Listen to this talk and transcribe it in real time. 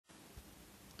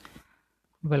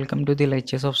Welcome to the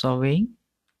lectures of surveying.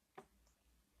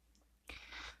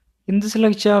 In this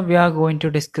lecture, we are going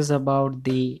to discuss about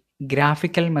the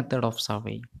graphical method of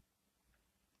surveying.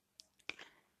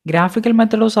 Graphical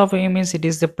method of surveying means it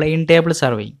is the plain table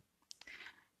surveying.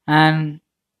 And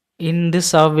in this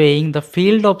surveying, the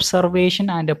field observation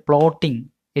and the plotting,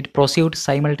 it proceeds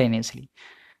simultaneously.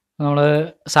 നമ്മൾ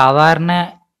സാധാരണ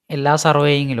എല്ലാ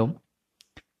സർവേയിങ്ങിലും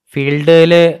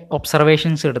ഫീൽഡിൽ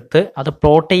observations എടുത്ത് അത്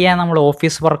plot ചെയ്യാൻ നമ്മൾ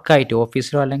office വർക്കായിട്ട്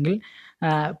ഓഫീസിലോ അല്ലെങ്കിൽ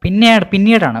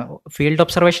പിന്നീടാണ് ഫീൽഡ്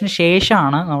ഒബ്സർവേഷന്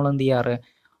ശേഷമാണ് നമ്മൾ എന്ത് ചെയ്യാറ്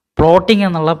പ്ലോട്ടിംഗ്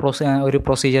എന്നുള്ള ഒരു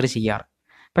പ്രൊസീജിയർ ചെയ്യാറ്.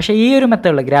 പക്ഷേ ഈ ഒരു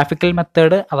മെത്തേഡിൽ ഗ്രാഫിക്കൽ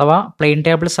മെത്തേഡ് അഥവാ പ്ലെയിൻ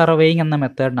ടേബിൾ സർവേയിങ് എന്ന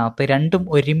മെത്തേഡിനകത്ത് രണ്ടും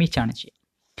ഒരുമിച്ചാണ് ചെയ്യുക.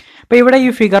 അപ്പോൾ ഇവിടെ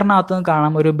ഈ ഫിഗറിനകത്ത്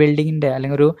കാണാം ഒരു ബിൽഡിങ്ങിൻ്റെ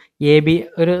അല്ലെങ്കിൽ ഒരു AB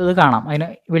ഒരു ഇത് കാണാം. അതിന്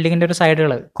ബിൽഡിങ്ങിൻ്റെ ഒരു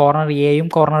സൈഡുകൾ കോർണർ എയും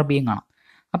കോർണർ ബിയും കാണാം.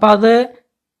 അപ്പോൾ അത്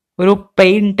ഒരു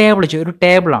പ്ലെയിൻ ടേബിൾ ഒരു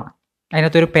ടേബിളാണ്,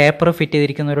 അതിനകത്തൊരു പേപ്പർ ഫിറ്റ്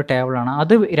ചെയ്തിരിക്കുന്ന ഒരു ടേബിളാണ്.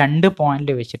 അത് 2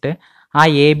 പോയിന്റ് വെച്ചിട്ട് ആ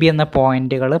AB എന്ന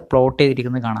പോയിന്റുകൾ പ്ലോട്ട്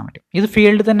ചെയ്തിരിക്കുന്നത് കാണാൻ പറ്റും. ഇത്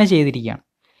ഫീൽഡ് തന്നെ ചെയ്തിരിക്കുകയാണ്.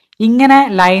 ഇങ്ങനെ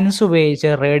ലൈൻസ്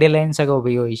ഉപയോഗിച്ച് റേഡിയൽ ലൈൻസ് ഒക്കെ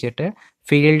ഉപയോഗിച്ചിട്ട്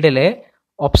ഫീൽഡിൽ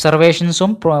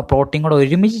ഒബ്സർവേഷൻസും പ്ലോട്ടിംഗ് കൂടെ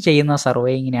ഒരുമിച്ച് ചെയ്യുന്ന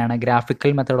സർവേയിങ്ങിനെയാണ്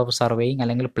ഗ്രാഫിക്കൽ മെത്തേഡ് ഓഫ് സർവേയിങ്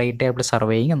അല്ലെങ്കിൽ പ്ലെയിൻ ടേബിൾ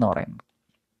സർവേയിങ് എന്ന് പറയുന്നത്.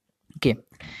 Okay,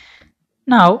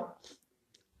 now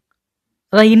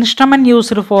instrument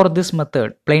used for this method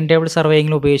plain table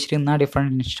സർവേയിങ്ങിൽ ഉപയോഗിച്ചിരിക്കുന്ന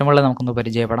ഡിഫറെൻറ്റ് ഇൻസ്ട്രുമെന്റുകൾ നമുക്കൊന്ന്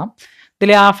പരിചയപ്പെടാം.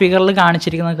 ഇതിൽ ആ ഫിഗറിൽ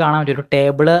കാണിച്ചിരിക്കുന്നത് കാണാൻ പറ്റും. ഒരു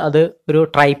ടേബിള്, അത് ഒരു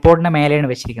ട്രൈപോഡിന്റെ മേലെയാണ്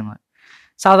വെച്ചിരിക്കുന്നത്.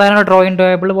 സാധാരണ ഡ്രോയിങ്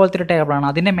ടേബിൾ പോലത്തെ ഒരു ടേബിളാണ്.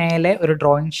 അതിൻ്റെ മേലെ ഒരു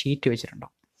ഡ്രോയിങ് ഷീറ്റ്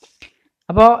വെച്ചിട്ടുണ്ടാവും.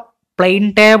 അപ്പോൾ പ്ലെയിൻ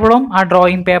ടേബിളും ആ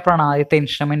ഡ്രോയിങ് പേപ്പറാണ് ആദ്യത്തെ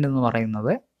ഇൻസ്ട്രുമെന്റ് എന്ന്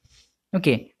പറയുന്നത്.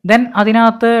 ഓക്കെ, ദെൻ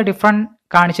അതിനകത്ത് ഡിഫറെൻറ്റ്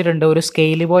കാണിച്ചിട്ടുണ്ട്. ഒരു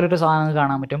സ്കെയിൽ പോലെ ഒരു സാധനം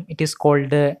കാണാൻ പറ്റും. ഇറ്റ് ഈസ്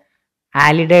കോൾഡ്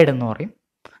ആലിഡേഡ് എന്ന് പറയും.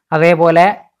 അതേപോലെ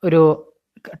ഒരു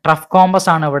ട്രഫ് കോമ്പസ്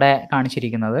ആണ് ഇവിടെ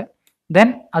കാണിച്ചിരിക്കുന്നത്. ദെൻ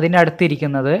അതിൻ്റെ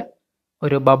അടുത്തിരിക്കുന്നത്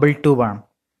ഒരു ബബിൾ ട്യൂബാണ്.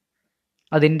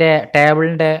 അതിൻ്റെ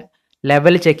ടേബിളിൻ്റെ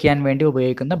ലെവൽ ചെക്ക് ചെയ്യാൻ വേണ്ടി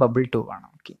ഉപയോഗിക്കുന്ന ബബിൾ ട്യൂബാണ്.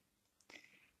 ഓക്കെ,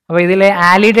 അപ്പോൾ ഇതിലെ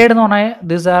ആലിഡേഡ് എന്ന് പറഞ്ഞാൽ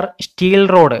ദിസ് ആർ സ്റ്റീൽ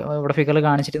റോഡ്. ഇവിടെ ഫിഗറിൽ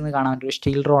കാണിച്ചിരുന്നത് കാണാൻ പറ്റും,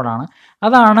 സ്റ്റീൽ റോഡാണ്.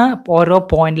 അതാണ് ഓരോ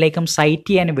പോയിന്റിലേക്കും സൈറ്റ്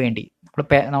ചെയ്യാൻ വേണ്ടി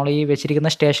നമ്മൾ ഈ വെച്ചിരിക്കുന്ന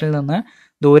സ്റ്റേഷനിൽ നിന്ന്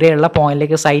ദൂരെയുള്ള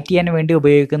പോയിന്റിലേക്ക് സൈറ്റ് ചെയ്യാൻ വേണ്ടി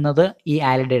ഉപയോഗിക്കുന്നത് ഈ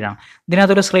ആലിഡേഡ് ആണ്.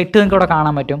 ഇതിനകത്തൊരു സ്ലിറ്റ് നിങ്ങൾക്ക് ഇവിടെ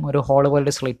കാണാൻ പറ്റും, ഒരു ഹോൾ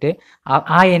പോലൊരു സ്ലിറ്റ്.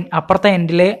 അപ്പുറത്തെ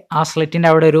എൻഡിൽ ആ സ്ലിറ്റിൻ്റെ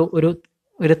അവിടെ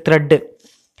ഒരു ത്രെഡ്,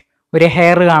 ഒരു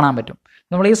ഹെയർ കാണാൻ പറ്റും.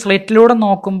 നമ്മൾ ഈ സ്ലിറ്റിലൂടെ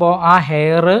നോക്കുമ്പോൾ ആ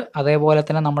ഹെയർ അതേപോലെ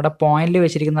തന്നെ നമ്മുടെ പോയിന്റിൽ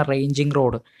വെച്ചിരിക്കുന്ന റേഞ്ചിങ്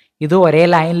റോഡ് ഇത് ഒരേ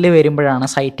ലൈനിൽ വരുമ്പോഴാണ്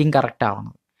സൈറ്റിങ് കറക്റ്റ്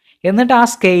ആവുന്നത്. എന്നിട്ട് ആ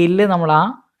സ്കെയിലിൽ നമ്മൾ ആ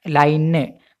ലൈനിന്,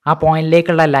 ആ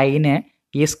പോയിന്റിലേക്കുള്ള ലൈന്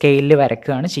ഈ സ്കെയിലിൽ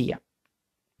വരയ്ക്കുകയാണ് ചെയ്യുക.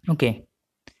 ഓക്കെ,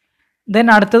 ദെൻ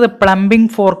അടുത്തത് പ്ലംബിംഗ്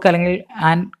ഫോർക്ക് അല്ലെങ്കിൽ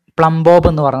പ്ലംബോബ്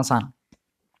എന്ന് പറയുന്ന സാധനം.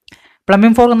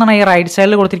 പ്ലംബിംഗ് ഫോർക്ക് എന്ന് പറഞ്ഞാൽ ഈ റൈറ്റ്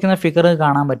സൈഡിൽ കൊടുത്തിരിക്കുന്ന ഫിഗർ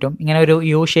കാണാൻ പറ്റും. ഇങ്ങനെ ഒരു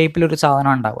യു ഷേപ്പിലൊരു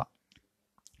സാധനം ഉണ്ടാവുക.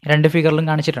 2 ഫിഗറിലും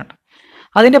കാണിച്ചിട്ടുണ്ട്.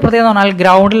 അതിൻ്റെ പ്രത്യേകത എന്ന് പറഞ്ഞാൽ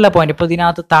ഗ്രൗണ്ടിലുള്ള പോയിന്റ്, ഇപ്പോൾ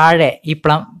ഇതിനകത്ത് താഴെ ഈ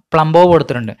പ്ലംബോബ്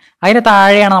കൊടുത്തിട്ടുണ്ട്. അതിന്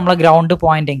താഴെയാണ് നമ്മളെ ഗ്രൗണ്ട്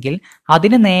പോയിന്റ് എങ്കിൽ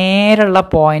അതിന് നേരെയുള്ള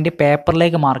പോയിന്റ്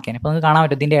പേപ്പറിലേക്ക് മാർക്ക് ചെയ്യാൻ. ഇപ്പോൾ നിങ്ങൾക്ക് കാണാൻ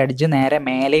പറ്റും ഇതിൻ്റെ എഡ്ജ് നേരെ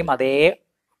മേലെയും അതേ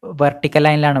വെർട്ടിക്കൽ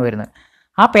ലൈനിലാണ് വരുന്നത്.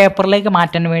 ആ പേപ്പറിലേക്ക്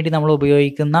മാറ്റാൻ വേണ്ടി നമ്മൾ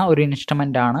ഉപയോഗിക്കുന്ന ഒരു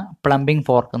ഇൻസ്ട്രുമെൻ്റ് ആണ് പ്ലംബിംഗ്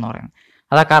ഫോർക്ക് എന്ന് പറയുന്നത്.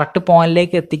 അത് ആ കറക്റ്റ്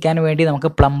പോയിന്റിലേക്ക് എത്തിക്കാൻ വേണ്ടി നമുക്ക്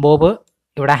പ്ലംബോബ്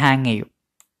ഇവിടെ ഹാങ് ചെയ്യും.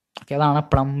 ഓക്കെ, അതാണ്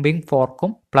പ്ലംബിംഗ്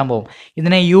ഫോർക്കും പ്ലംബോബും.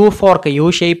 ഇതിനെ U fork, U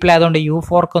ഷേപ്പിലായതുകൊണ്ട് U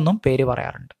fork എന്നും പേര്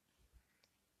പറയാറുണ്ട്.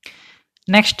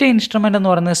 നെക്സ്റ്റ് ഇൻസ്ട്രുമെൻ്റ് എന്ന്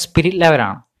പറയുന്നത് സ്പിരിറ്റ്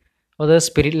ലെവലാണ്. അത്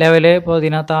സ്പിരിറ്റ് ലെവൽ ഇപ്പോൾ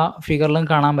ഇതിനകത്ത് ആ ഫിഗറിലും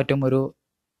കാണാൻ പറ്റും, ഒരു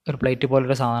പ്ലേറ്റ്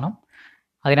പോലൊരു സാധനം.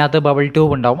 അതിനകത്ത് ബബിൾ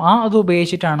ട്യൂബ് ഉണ്ടാവും. അത്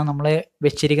ഉപയോഗിച്ചിട്ടാണ് നമ്മൾ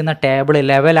വെച്ചിരിക്കുന്ന ടേബിൾ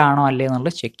ലെവലാണോ അല്ലേ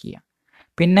എന്നുള്ളത് ചെക്ക് ചെയ്യുക.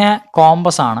 പിന്നെ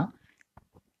കോമ്പസ് ആണ്,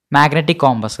 magnetic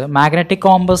compass. Magnetic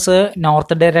compass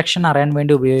north direction അറിയാൻ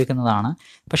വേണ്ടി ഉപയോഗിക്കുന്നതാണ്.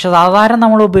 പക്ഷെ സാധാരണ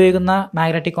നമ്മൾ ഉപയോഗിക്കുന്ന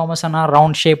മാഗ്നറ്റിക് കോമ്പസ് ആണ്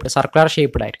റൗണ്ട് ഷേപ്ഡ്, സർക്കുലർ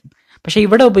ഷേപ്ഡ് ആയിരിക്കും. പക്ഷേ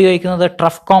ഇവിടെ ഉപയോഗിക്കുന്നത്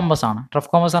ട്രഫ് കോമ്പസ് ആണ്. ട്രഫ്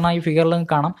കോമ്പസ് ആണ് ഈ ഫിഗറിൽ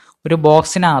കാണാം, ഒരു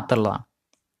ബോക്സിനകത്തുള്ളതാണ്.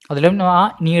 അതിലും ആ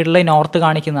നീഡിൽ നോർത്ത്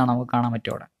കാണിക്കുന്നതാണ് നമുക്ക് കാണാൻ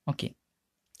പറ്റും അവിടെ. ഓക്കെ,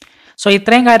 സോ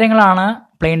ഇത്രയും കാര്യങ്ങളാണ്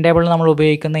പ്ലെയിൻ ടേബിളിൽ നമ്മൾ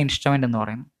ഉപയോഗിക്കുന്ന ഇൻസ്ട്രുമെൻ്റ് എന്ന്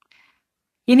പറയുന്നത്.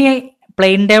 ഇനി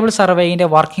പ്ലെയിൻ ടേബിൾ സർവേയിൻ്റെ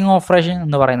വർക്കിംഗ് ഓപ്പറേഷൻ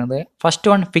എന്ന് പറയുന്നത് ഫസ്റ്റ്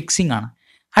വൺ ഫിക്സിംഗ് ആണ്.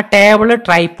 ആ ടേബിൾ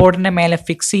ട്രൈപോഡിൻ്റെ മേലെ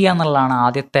ഫിക്സ് ചെയ്യുക എന്നുള്ളതാണ്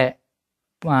ആദ്യത്തെ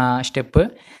step.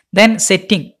 Then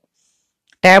setting,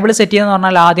 table set ചെയ്യുക എന്ന്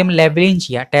പറഞ്ഞാൽ ആദ്യം ലെവലിംഗ്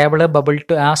ചെയ്യുക. ടേബിൾ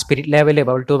ആ സ്പിരിറ്റ് ലെവൽ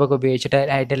ബബിൾ ട്യൂബൊക്കെ ഉപയോഗിച്ചിട്ട്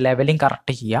അതിൻ്റെ ലെവലിംഗ്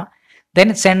കറക്റ്റ് ചെയ്യുക. ദെൻ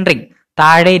സെൻറ്ററിങ്,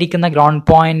 താഴെ ഇരിക്കുന്ന ഗ്രൗണ്ട്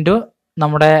പോയിന്റ്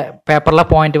നമ്മുടെ പേപ്പറിലെ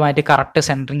പോയിന്റുമായിട്ട് കറക്റ്റ്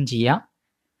സെൻറ്ററിങ് ചെയ്യുക.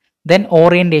 ദെൻ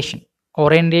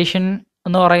ഓറിയൻറ്റേഷൻ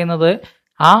എന്ന് പറയുന്നത്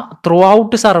ആ through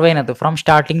out സർവേനകത്ത്, from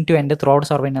starting to end through out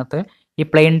സർവേനകത്ത് ഈ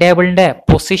പ്ലെയിൻ ടേബിളിൻ്റെ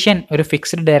പൊസിഷൻ ഒരു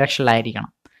ഫിക്സ്ഡ് ഡയറക്ഷനിലായിരിക്കണം,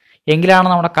 എങ്കിലാണ്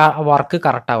നമ്മുടെ വർക്ക്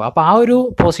കറക്റ്റ് ആവുക. അപ്പോൾ ആ ഒരു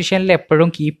പൊസിഷനിൽ എപ്പോഴും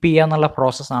കീപ്പ് ചെയ്യുക എന്നുള്ള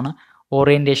പ്രോസസ്സാണ്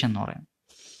ഓറിയൻറ്റേഷൻ എന്ന് പറയുന്നത്.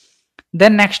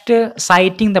 Then next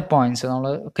citing the points.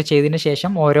 നമ്മൾ ഒക്കെ ചെയ്തതിന്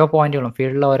ശേഷം ഓരോ പോയിന്റുകളും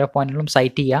ഫീൽഡിലെ ഓരോ പോയിന്റുകളും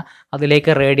സൈറ്റ് ചെയ്യുക,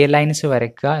 അതിലേക്ക് റേഡിയൽ ലൈൻസ്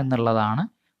വരയ്ക്കുക എന്നുള്ളതാണ്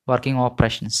വർക്കിംഗ്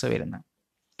ഓപ്പറേഷൻസ് വരുന്നത്.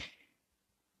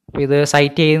 അപ്പോൾ ഇത്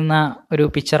സൈറ്റ് ചെയ്യുന്ന ഒരു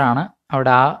പിക്ചറാണ്.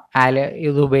 അവിടെ ആ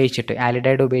ഇത് ഉപയോഗിച്ചിട്ട്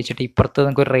ആലിഡൈഡ് ഉപയോഗിച്ചിട്ട് ഇപ്പുറത്ത്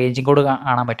നിങ്ങൾക്ക് ഒരു റേഞ്ചിങ് കോഡ്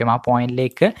കാണാൻ പറ്റും. ആ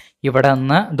പോയിന്റിലേക്ക് ഇവിടെ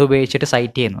നിന്ന് ഇത് ഉപയോഗിച്ചിട്ട്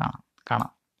സൈറ്റ് ചെയ്യുന്നതാണ്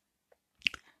കാണാം.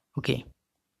 ഓക്കെ,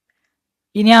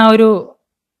 ഇനി ആ ഒരു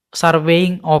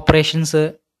സർവേയിങ് ഓപ്പറേഷൻസ്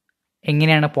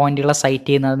എങ്ങനെയാണ് പോയിന്റുകളെ സൈറ്റ്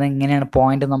ചെയ്യുന്നത്, എങ്ങനെയാണ്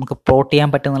പോയിന്റ് നമുക്ക് പ്ലോട്ട് ചെയ്യാൻ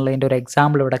പറ്റുന്നുള്ളതിൻ്റെ ഒരു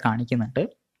എക്സാമ്പിൾ ഇവിടെ കാണിക്കുന്നുണ്ട്.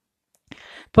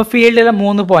 ഇപ്പോൾ ഫീൽഡിലെ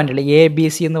 3 പോയിന്റുകൾ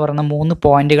ABC എന്ന് പറയുന്ന 3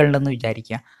 പോയിന്റുകളുണ്ടെന്ന്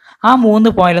വിചാരിക്കുക. ആ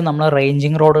 3 പോയിന്റിൽ നമ്മൾ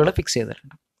റേഞ്ചിങ് റോഡുകൾ ഫിക്സ്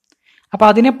ചെയ്തിട്ടുണ്ട്. അപ്പോൾ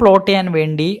അതിനെ പ്ലോട്ട് ചെയ്യാൻ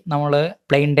വേണ്ടി നമ്മൾ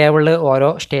പ്ലെയിൻ ടേബിൾ ഓരോ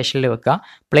സ്റ്റേഷനിൽ വെക്കുക.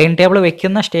 പ്ലെയിൻ ടേബിൾ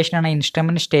വെക്കുന്ന സ്റ്റേഷനാണ്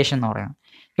ഇൻസ്ട്രുമെൻറ്റ് സ്റ്റേഷൻ എന്ന് പറയുന്നത്.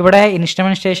 ഇവിടെ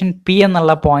ഇൻസ്ട്രുമെൻറ്റ് സ്റ്റേഷൻ P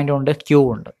എന്നുള്ള പോയിന്റ് ഉണ്ട്, Q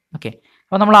ഉണ്ട്. ഓക്കെ,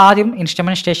 അപ്പോൾ നമ്മൾ ആദ്യം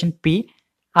ഇൻസ്ട്രുമെൻറ്റ് സ്റ്റേഷൻ P,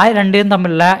 ആ രണ്ടും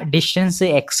തമ്മിലുള്ള ഡിസ്റ്റൻസ്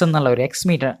എക്സ് എന്നുള്ള ഒരു X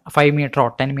മീറ്റർ, 5 മീറ്ററോ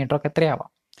 10 മീറ്ററോ ഒക്കെ എത്രയാവാം.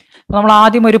 അപ്പോൾ നമ്മൾ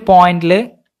ആദ്യം ഒരു പോയിന്റിൽ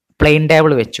പ്ലെയിൻ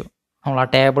ടേബിൾ വെച്ചു. നമ്മൾ ആ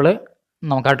ടേബിൾ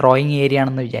നമുക്ക് ആ ഡ്രോയിങ് ഏരിയ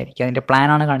ആണെന്ന് വിചാരിക്കുക, അതിൻ്റെ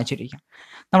പ്ലാനാണ് കാണിച്ചിരിക്കുക.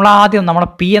 നമ്മൾ ആദ്യം നമ്മുടെ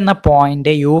P എന്ന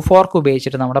പോയിന്റ് U4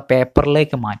 ഉപയോഗിച്ചിട്ട് നമ്മുടെ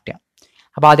പേപ്പറിലേക്ക് മാറ്റുക.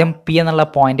 അപ്പോൾ ആദ്യം P എന്നുള്ള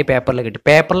പോയിന്റ് പേപ്പറിൽ കിട്ടും.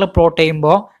 പേപ്പറിൽ പ്ലോട്ട്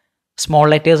ചെയ്യുമ്പോൾ സ്മോൾ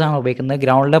ലെറ്റേഴ്സാണ് ഉപയോഗിക്കുന്നത്,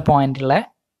 ഗ്രൗണ്ടിലെ പോയിന്റിലെ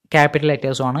ക്യാപിറ്റൽ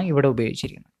ലെറ്റേഴ്സുമാണ് ഇവിടെ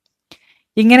ഉപയോഗിച്ചിരിക്കുന്നത്.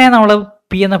 ഇങ്ങനെ നമ്മൾ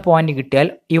P എന്ന പോയിന്റ് കിട്ടിയാൽ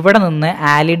ഇവിടെ നിന്ന്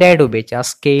ആലിഡൈഡ് ഉപയോഗിച്ച് ആ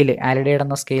സ്കെയില്, ആലിഡൈഡ്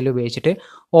എന്ന സ്കെയിൽ ഉപയോഗിച്ചിട്ട്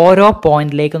ഓരോ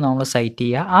പോയിന്റിലേക്ക് നമ്മൾ സൈറ്റ്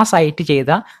ചെയ്യുക. ആ സൈറ്റ്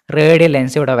ചെയ്ത റേഡിയൽ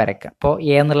ലെൻസ് ഇവിടെ വരയ്ക്കുക. അപ്പോൾ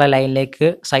A എന്നുള്ള ലൈനിലേക്ക്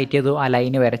സൈറ്റ് ചെയ്തു, ആ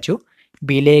ലൈന് വരച്ചു,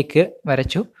 ബിയിലേക്ക്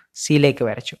വരച്ചു, സിയിലേക്ക്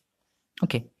വരച്ചു.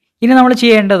 ഓക്കെ, ഇനി നമ്മൾ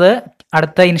ചെയ്യേണ്ടത്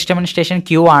അടുത്ത ഇൻസ്ട്രുമെന്റ് സ്റ്റേഷൻ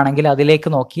Q ആണെങ്കിൽ അതിലേക്ക്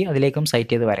നോക്കി അതിലേക്കും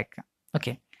സൈറ്റ് ചെയ്ത് വരയ്ക്കുക.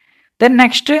 ഓക്കെ, ദെൻ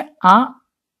നെക്സ്റ്റ് ആ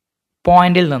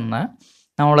പോയിന്റിൽ നിന്ന്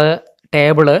നമ്മൾ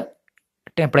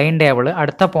പ്ലെയിൻ ടേബിൾ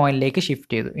അടുത്ത പോയിന്റിലേക്ക്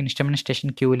ഷിഫ്റ്റ് ചെയ്തു, ഇൻസ്ട്രുമെന്റ് സ്റ്റേഷൻ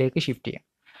Qയിലേക്ക് ഷിഫ്റ്റ് ചെയ്യാം.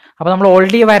 അപ്പോൾ നമ്മൾ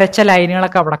ഓൾറെഡി വരച്ച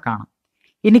ലൈനുകളൊക്കെ അവിടെ കാണാം.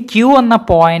 ഇനി Q എന്ന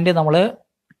പോയിന്റ് നമ്മൾ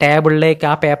ടേബിളിലേക്ക്,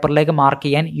 ആ പേപ്പറിലേക്ക് മാർക്ക്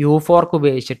ചെയ്യാൻ U4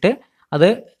 ഉപയോഗിച്ചിട്ട് അത്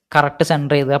കറക്റ്റ്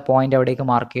സെൻറ്റർ ചെയ്ത് ആ പോയിന്റ് അവിടേക്ക്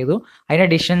മാർക്ക് ചെയ്തു. അതിൻ്റെ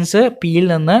ഡിസ്റ്റൻസ് Pയിൽ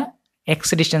നിന്ന്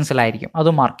X ഡിസ്റ്റൻസിലായിരിക്കും, അത്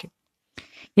മാർക്ക് ചെയ്യും.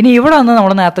 ഇനി ഇവിടെ നിന്ന്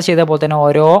നമ്മൾ നേരത്തെ ചെയ്ത പോലെ തന്നെ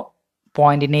ഓരോ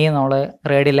പോയിന്റിനെയും നമ്മൾ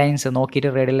റേഡിയൽ ലൈൻസ് നോക്കിയിട്ട്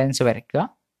റേഡിയൽ ലൈൻസ് വരയ്ക്കുക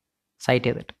സൈറ്റ്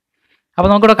ചെയ്തിട്ട്. അപ്പോൾ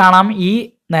നമുക്കിവിടെ കാണാം ഈ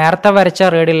നേരത്തെ വരച്ച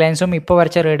റേഡിയൽ ലൈൻസും ഇപ്പോൾ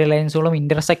വരച്ച റേഡിയൽ ലൈൻസുകളും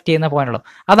ഇന്റർസെക്ട് ചെയ്യുന്ന പോയിന്റുകളും,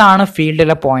 അതാണ്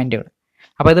ഫീൽഡിലെ പോയിന്റുകൾ.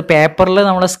 അപ്പോൾ ഇത് പേപ്പറിൽ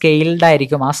നമ്മൾ സ്കെയിൽഡ്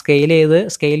ആയിരിക്കും, ആ സ്കെയിൽ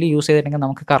യൂസ് ചെയ്തിട്ടുണ്ടെങ്കിൽ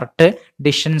നമുക്ക് കറക്റ്റ്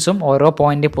ഡിസ്റ്റൻസും ഓരോ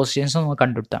പോയിന്റ് പൊസിഷൻസും നമുക്ക്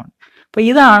കണ്ടുപിടുത്താം. അപ്പോൾ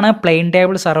ഇതാണ് പ്ലെയിൻ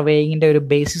ടേബിൾ സർവേയിങ്ങിൻ്റെ ഒരു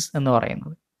ബേസിസ് എന്ന്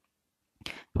പറയുന്നത്.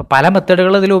 അപ്പോൾ പല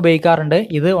മെത്തേഡുകൾ ഇതിൽ ഉപയോഗിക്കാറുണ്ട്.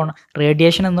 ഇത്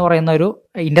റേഡിയേഷൻ എന്ന് പറയുന്ന ഒരു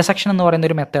ഇന്റർസെക്ഷൻ എന്ന് പറയുന്ന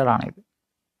ഒരു മെത്തേഡാണ് ഇത്.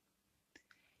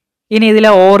 ഇനി ഇതിലെ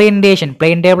ഓറിയന്റേഷൻ,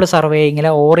 പ്ലെയിൻ ടേബിൾ സർവേയിങ്ങിലെ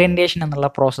ഓറിയന്റേഷൻ എന്നുള്ള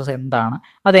പ്രോസസ്സ് എന്താണ്,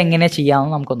 അതെങ്ങനെ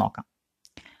ചെയ്യാമെന്ന് നമുക്ക് നോക്കാം.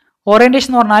 ഓറിയന്റേഷൻ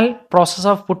എന്ന് പറഞ്ഞാൽ process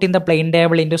of putting the plain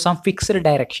table in to some fixed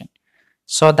direction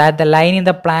so that the line in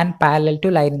the plan parallel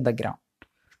to line in the ground.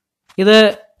 ഇത്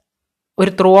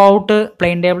ഒരു ത്രൂ ഔട്ട്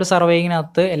പ്ലെയിൻ ടേബിൾ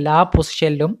സർവേയിങ്ങിനകത്ത് എല്ലാ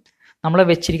പൊസിഷനിലും നമ്മൾ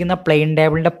വെച്ചിരിക്കുന്ന പ്ലെയിൻ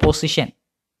ടേബിളിൻ്റെ പൊസിഷൻ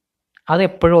അത്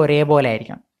എപ്പോഴും ഒരേപോലെ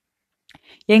ആയിരിക്കണം.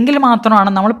 എങ്കിൽ മാത്രമാണ്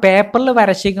നമ്മൾ പേപ്പറിൽ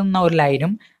വരച്ചിരിക്കുന്ന ഒരു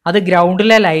ലൈനും അത്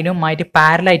ഗ്രൗണ്ടിലെ ലൈനുമായിട്ട്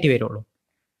പാരലായിട്ട് വരുള്ളൂ.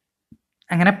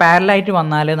 അങ്ങനെ പാരലായിട്ട്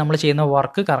വന്നാൽ നമ്മൾ ചെയ്യുന്ന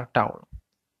വർക്ക് കറക്റ്റ് ആവുള്ളൂ.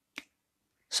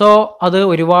 സോ അത്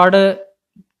ഒരുപാട്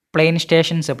പ്ലെയിൻ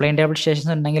ടേബിൾ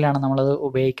സ്റ്റേഷൻസ് ഉണ്ടെങ്കിലാണ് നമ്മളത്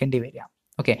ഉപയോഗിക്കേണ്ടി വരിക.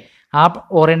 ഓക്കെ, ആ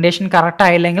ഓറിയന്റേഷൻ കറക്റ്റ്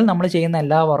ആയില്ലെങ്കിൽ നമ്മൾ ചെയ്യുന്ന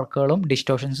എല്ലാ വർക്കുകളും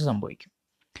ഡിസ്റ്റോർഷൻസ് സംഭവിക്കും.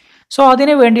 സോ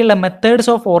അതിന് വേണ്ടിയുള്ള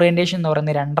മെത്തേഡ്സ് ഓഫ് ഓറിയന്റേഷൻ എന്ന്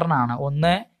പറയുന്നത് 2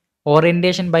 ഒന്ന്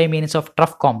orientation by means of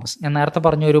trough compass. ഞാൻ നേരത്തെ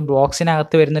പറഞ്ഞ ഒരു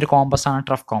ബോക്സിനകത്ത് വരുന്ന ഒരു കോമ്പസ് ആണ്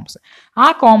ട്രഫ് കോമ്പസ്. ആ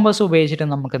കോമ്പസ് ഉപയോഗിച്ചിട്ട്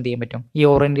നമുക്ക് എന്ത് ചെയ്യാൻ പറ്റും, ഈ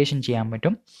ഓറിയന്റേഷൻ ചെയ്യാൻ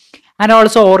പറ്റും. And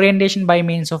also orientation by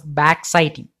means of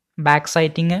back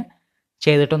സൈറ്റിങ്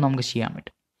ചെയ്തിട്ടും നമുക്ക് ചെയ്യാൻ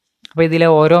പറ്റും. അപ്പോൾ ഇതിലെ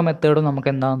ഓരോ മെത്തേഡും നമുക്ക്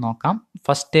എന്താണെന്ന് നോക്കാം.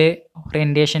 First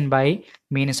orientation by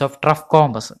means of trough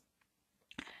compass.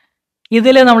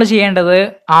 ഇതിൽ നമ്മൾ ചെയ്യേണ്ടത്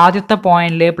ആദ്യത്തെ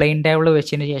പോയിന്റിൽ പ്ലെയിൻ ടേബിൾ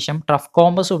വെച്ചതിന് ശേഷം ട്രഫ്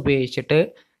കോമ്പസ് ഉപയോഗിച്ചിട്ട്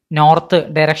നോർത്ത്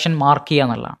ഡയറക്ഷൻ മാർക്ക് ചെയ്യുക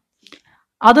എന്നുള്ളതാണ്.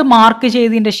 അത് മാർക്ക്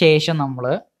ചെയ്തതിൻ്റെ ശേഷം നമ്മൾ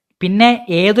പിന്നെ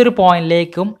ഏതൊരു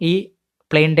പോയിന്റിലേക്കും ഈ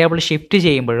പ്ലെയിൻ ടേബിൾ ഷിഫ്റ്റ്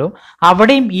ചെയ്യുമ്പോഴും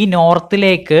അവിടെയും ഈ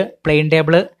നോർത്തിലേക്ക് പ്ലെയിൻ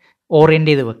ടേബിൾ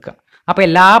ഓറിയൻറ്റ് ചെയ്ത് വെക്കുക. അപ്പോൾ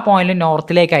എല്ലാ പോയിന്റിലും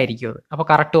നോർത്തിലേക്കായിരിക്കും അത്. അപ്പോൾ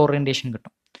കറക്റ്റ് ഓറിയൻറ്റേഷൻ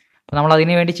കിട്ടും. അപ്പോൾ നമ്മൾ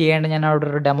അതിന് വേണ്ടി ചെയ്യേണ്ടത്, ഞാൻ അവിടെ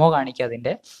ഒരു ഡെമോ കാണിക്കുക,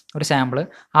 അതിൻ്റെ ഒരു സാമ്പിൾ.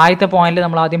 ആദ്യത്തെ പോയിന്റിൽ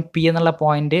നമ്മൾ ആദ്യം P എന്നുള്ള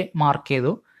പോയിന്റ് മാർക്ക്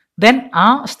ചെയ്തു. ദെൻ ആ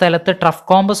സ്ഥലത്ത് ട്രഫ്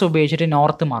കോമ്പസ് ഉപയോഗിച്ചിട്ട്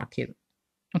നോർത്ത് മാർക്ക് ചെയ്തു.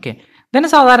 ഓക്കെ, ദെൻ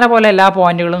സാധാരണ പോലെ എല്ലാ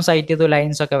പോയിന്റുകളും സൈറ്റ് ചെയ്തു,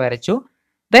 ലൈൻസ് ഒക്കെ വരച്ചു.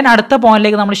 ദെൻ അടുത്ത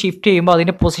പോയിന്റിലേക്ക് നമ്മൾ ഷിഫ്റ്റ് ചെയ്യുമ്പോൾ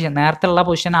അതിൻ്റെ പൊസിഷൻ നേരത്തെ ഉള്ള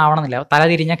പൊസിഷൻ ആവണമെന്നില്ല, തല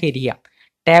തിരിഞ്ഞൊക്കെ ഇരിക്കാം.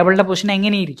 ടേബിളിൻ്റെ പൊസിഷൻ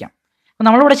എങ്ങനെ ഇരിക്കാം. അപ്പോൾ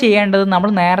നമ്മളിവിടെ ചെയ്യേണ്ടത്, നമ്മൾ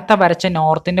നേരത്തെ വരച്ച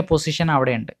നോർത്തിൻ്റെ പൊസിഷൻ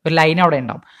അവിടെ ഉണ്ട്, ഒരു ലൈൻ അവിടെ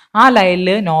ഉണ്ടാവും. ആ ലൈനിൽ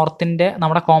നോർത്തിൻ്റെ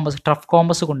നമ്മുടെ ട്രഫ്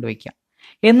കോമ്പസ് കൊണ്ടുവയ്ക്കുക.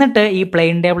 എന്നിട്ട് ഈ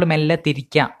പ്ലെയിൻ ടേബിൾ മെല്ലെ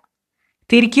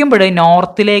തിരിക്കുമ്പോൾ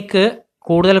നോർത്തിലേക്ക്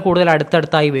കൂടുതൽ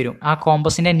അടുത്തടുത്തായി വരും. ആ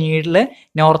കോമ്പസിൻ്റെ നീഡിൽ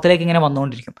നോർത്തിലേക്ക് ഇങ്ങനെ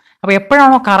വന്നുകൊണ്ടിരിക്കും. അപ്പോൾ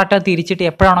എപ്പോഴാണോ കറക്റ്റ് തിരിച്ചിട്ട്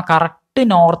എപ്പോഴാണോ കറക്റ്റ്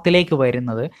കറക്റ്റ് നോർത്തിലേക്ക്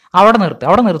വരുന്നത് അവിടെ നിർത്തുക.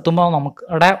 അവിടെ നിർത്തുമ്പോൾ നമുക്ക്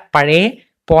അവിടെ പഴയ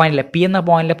പോയിന്റിലെ പി എന്ന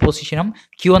പോയിന്റിലെ പൊസിഷനും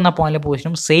ക്യൂ എന്ന പോയിന്റിലെ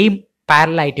പൊസിഷനും സെയിം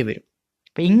പാരലായിട്ട് വരും.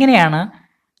 അപ്പം ഇങ്ങനെയാണ്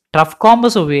റഫ്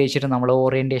കോമ്പസ് ഉപയോഗിച്ചിട്ട് നമ്മൾ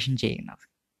ഓറിയന്റേഷൻ ചെയ്യുന്നത്.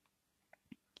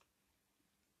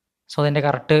 സോ അതിൻ്റെ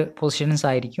കറക്റ്റ് പൊസിഷൻസ്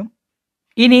ആയിരിക്കും.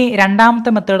 ഇനി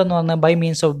രണ്ടാമത്തെ മെത്തേഡ് എന്ന് പറയുന്നത് by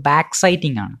means of back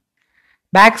citing ആണ്.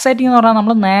 ബാക്ക് സൈറ്റിംഗ് എന്ന് പറഞ്ഞാൽ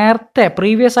നമ്മൾ നേരത്തെ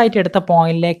പ്രീവിയസ് ആയിട്ട് എടുത്ത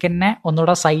പോയിന്റിലേക്ക് തന്നെ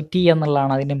ഒന്നുകൂടെ സൈറ്റ് ചെയ്യുക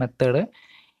എന്നുള്ളതാണ് അതിൻ്റെ മെത്തേഡ്.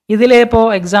 ഇതിൽ ഇപ്പോൾ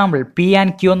എക്സാമ്പിൾ പി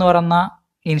ആൻഡ് ക്യൂ എന്ന് പറയുന്ന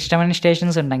ഇൻസ്ട്രുമെന്റ്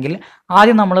സ്റ്റേഷൻസ് ഉണ്ടെങ്കിൽ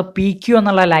ആദ്യം നമ്മൾ പി ക്യൂ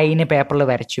എന്നുള്ള ലൈന് പേപ്പറിൽ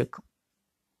വരച്ചു വെക്കും.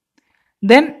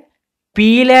 ദെൻ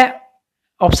പിയിലെ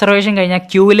ഒബ്സർവേഷൻ കഴിഞ്ഞാൽ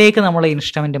ക്യൂവിലേക്ക് നമ്മൾ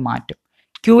ഇൻസ്ട്രുമെന്റ് മാറ്റും.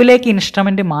 ക്യൂവിലേക്ക്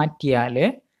ഇൻസ്ട്രുമെന്റ് മാറ്റിയാൽ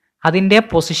അതിൻ്റെ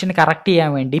പൊസിഷൻ കറക്റ്റ് ചെയ്യാൻ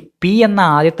വേണ്ടി പി എന്ന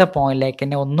ആദ്യത്തെ പോയിന്റിലേക്ക്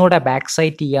തന്നെ ഒന്നുകൂടെ ബാക്ക്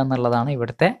സൈറ്റ് ചെയ്യുക എന്നുള്ളതാണ്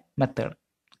ഇവിടുത്തെ മെത്തേഡ്.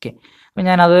 ഓക്കെ, അപ്പോൾ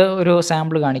ഞാനത് ഒരു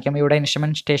സാമ്പിൾ കാണിക്കാം. ഇവിടെ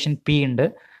ഇൻസ്ട്രുമെന്റ് സ്റ്റേഷൻ പി ഉണ്ട്.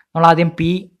 നമ്മൾ ആദ്യം പി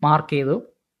മാർക്ക് ചെയ്തു,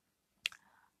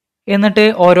 എന്നിട്ട്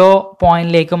ഓരോ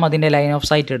പോയിന്റിലേക്കും അതിൻ്റെ ലൈൻ ഓഫ്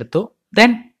സൈറ്റ് എടുത്തു.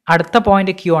 ദെൻ അടുത്ത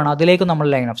പോയിന്റ് ക്യൂ ആണ്, അതിലേക്കും നമ്മൾ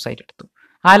ലൈൻ ഓഫ് സൈറ്റ് എടുത്തു.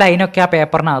 ആ ലൈനൊക്കെ ആ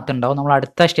പേപ്പറിനകത്ത് ഉണ്ടാവും. നമ്മൾ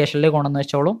അടുത്ത സ്റ്റേഷനിലേക്ക് കൊണ്ടുവന്ന്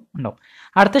വെച്ചോളും ഉണ്ടാവും.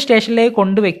 അടുത്ത സ്റ്റേഷനിലേക്ക്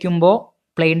കൊണ്ടുവയ്ക്കുമ്പോൾ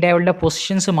പ്ലെയിൻ ടേബിളിൻ്റെ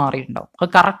പൊസിഷൻസ് മാറിയിട്ടുണ്ടാവും. അത്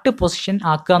കറക്റ്റ് പൊസിഷൻ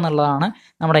ആക്കുക എന്നുള്ളതാണ്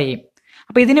നമ്മുടെ എയിം.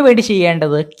 അപ്പോൾ ഇതിന് വേണ്ടി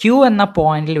ചെയ്യേണ്ടത് ക്യൂ എന്ന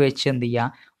പോയിന്റിൽ വെച്ച് എന്ത്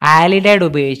ചെയ്യുക, ആലിഡൈഡ്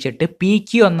ഉപയോഗിച്ചിട്ട് പി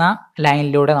ക്യൂ എന്ന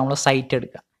ലൈനിലൂടെ നമ്മൾ സൈറ്റ്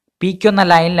എടുക്കുക. പി ക്യൂ എന്ന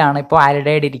ലൈനിലാണ് ഇപ്പോൾ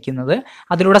ആലിഡൈഡ് ഇരിക്കുന്നത്,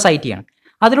 അതിലൂടെ സൈറ്റ് ചെയ്യണം.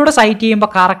 അതിലൂടെ സൈറ്റ് ചെയ്യുമ്പോൾ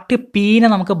കറക്റ്റ് പീനെ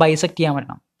നമുക്ക് ബൈസെക്ട് ചെയ്യാൻ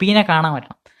പറ്റണം, പീനെ കാണാൻ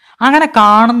പറ്റണം. അങ്ങനെ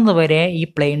കാണുന്നത് വരെ ഈ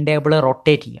പ്ലെയിൻ ടേബിൾ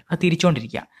റൊട്ടേറ്റ് ചെയ്യുക, അത്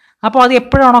തിരിച്ചുകൊണ്ടിരിക്കുക. അപ്പോൾ അത്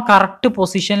എപ്പോഴാണോ കറക്റ്റ്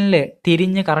പൊസിഷനിൽ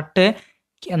തിരിഞ്ഞ് കറക്റ്റ്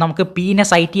നമുക്ക് പീനെ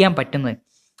സൈറ്റ് ചെയ്യാൻ പറ്റുന്നത്,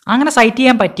 അങ്ങനെ സൈറ്റ്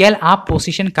ചെയ്യാൻ പറ്റിയാൽ ആ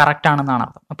പൊസിഷൻ കറക്റ്റ് ആണെന്നാണ്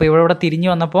അർത്ഥം. അപ്പോൾ ഇവിടെ തിരിഞ്ഞു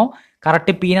വന്നപ്പോൾ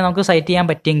കറക്റ്റ് പീനെ നമുക്ക് സൈറ്റ് ചെയ്യാൻ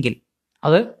പറ്റിയെങ്കിൽ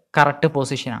അത് കറക്റ്റ്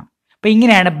പൊസിഷനാണ്. അപ്പോൾ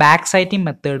ഇങ്ങനെയാണ് ബാക്ക് സൈറ്റിംഗ്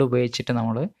മെത്തേഡ് ഉപയോഗിച്ചിട്ട്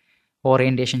നമ്മൾ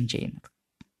ഓറിയന്റേഷൻ ചെയ്യുന്നത്.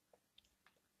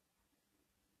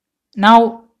 നൗ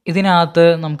ഇതിനകത്ത്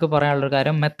നമുക്ക് പറയാനുള്ളൊരു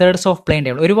കാര്യം മെത്തേഡ്സ് ഓഫ് പ്ലെയിൻ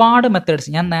ടേബിൾ. ഒരുപാട് മെത്തേഡ്സ്,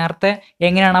 ഞാൻ നേരത്തെ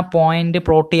എങ്ങനെയാണ് ആ പോയിന്റ്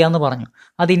പ്ലോട്ട് ചെയ്യാന്ന് പറഞ്ഞു,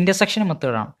 അത് ഇന്റർസെക്ഷൻ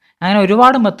മെത്തേഡാണ്. അങ്ങനെ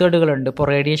ഒരുപാട് മെത്തേഡുകളുണ്ട്. ഇപ്പോൾ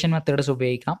റേഡിയേഷൻ മെത്തേഡ്സ്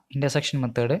ഉപയോഗിക്കാം, ഇന്റർസെക്ഷൻ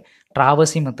മെത്തേഡ്,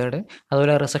 ട്രാവേഴ്സി മെത്തേഡ്,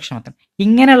 അതുപോലെ റിസെക്ഷൻ മെത്തേഡ്.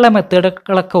 ഇങ്ങനെയുള്ള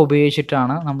മെത്തേഡുകളൊക്കെ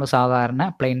ഉപയോഗിച്ചിട്ടാണ് നമ്മൾ സാധാരണ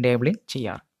പ്ലെയിൻ ടേബിളിംഗ്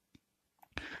ചെയ്യാറ്.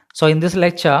 So in this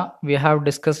lecture we have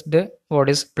discussed what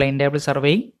is plane table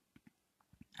surveying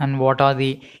and what are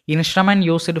the instruments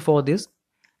used for this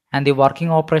and the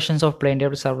working operations of plane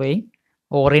table surveying,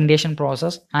 orientation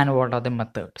process, and what are the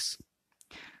methods.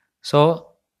 So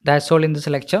that's all in this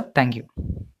lecture. Thank you.